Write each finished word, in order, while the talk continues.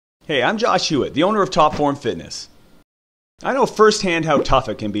Hey, I'm Josh Hewitt, the owner of Top Form Fitness. I know firsthand how tough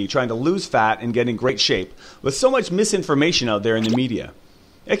it can be trying to lose fat and get in great shape with so much misinformation out there in the media.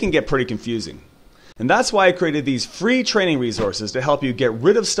 It can get pretty confusing. And that's why I created these free training resources to help you get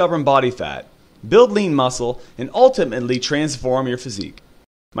rid of stubborn body fat, build lean muscle, and ultimately transform your physique.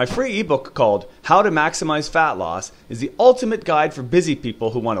 My free ebook called How to Maximize Fat Loss is the ultimate guide for busy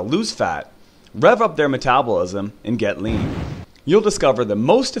people who want to lose fat, rev up their metabolism, and get lean. You'll discover the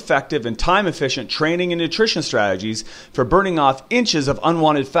most effective and time-efficient training and nutrition strategies for burning off inches of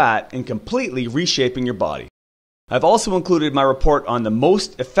unwanted fat and completely reshaping your body. I've also included my report on the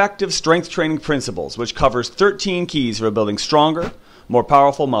most effective strength training principles, which covers 13 keys for building stronger, more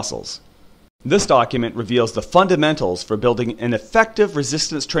powerful muscles. This document reveals the fundamentals for building an effective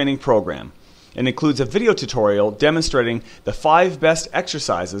resistance training program and includes a video tutorial demonstrating the 5 best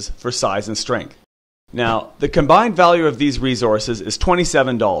exercises for size and strength. Now, the combined value of these resources is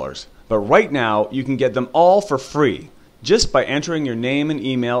 $27, but right now you can get them all for free just by entering your name and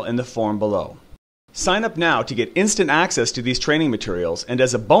email in the form below. Sign up now to get instant access to these training materials, and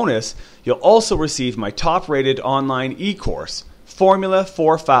as a bonus, you'll also receive my top-rated online e-course, Formula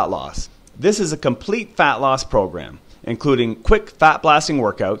for Fat Loss. This is a complete fat loss program, including quick fat-blasting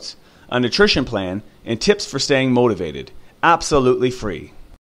workouts, a nutrition plan, and tips for staying motivated, absolutely free.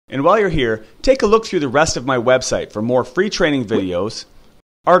 And while you're here, take a look through the rest of my website for more free training videos,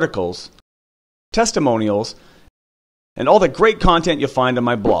 articles, testimonials, and all the great content you'll find on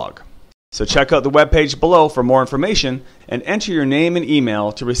my blog. So check out the webpage below for more information and enter your name and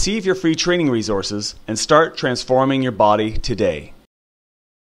email to receive your free training resources and start transforming your body today.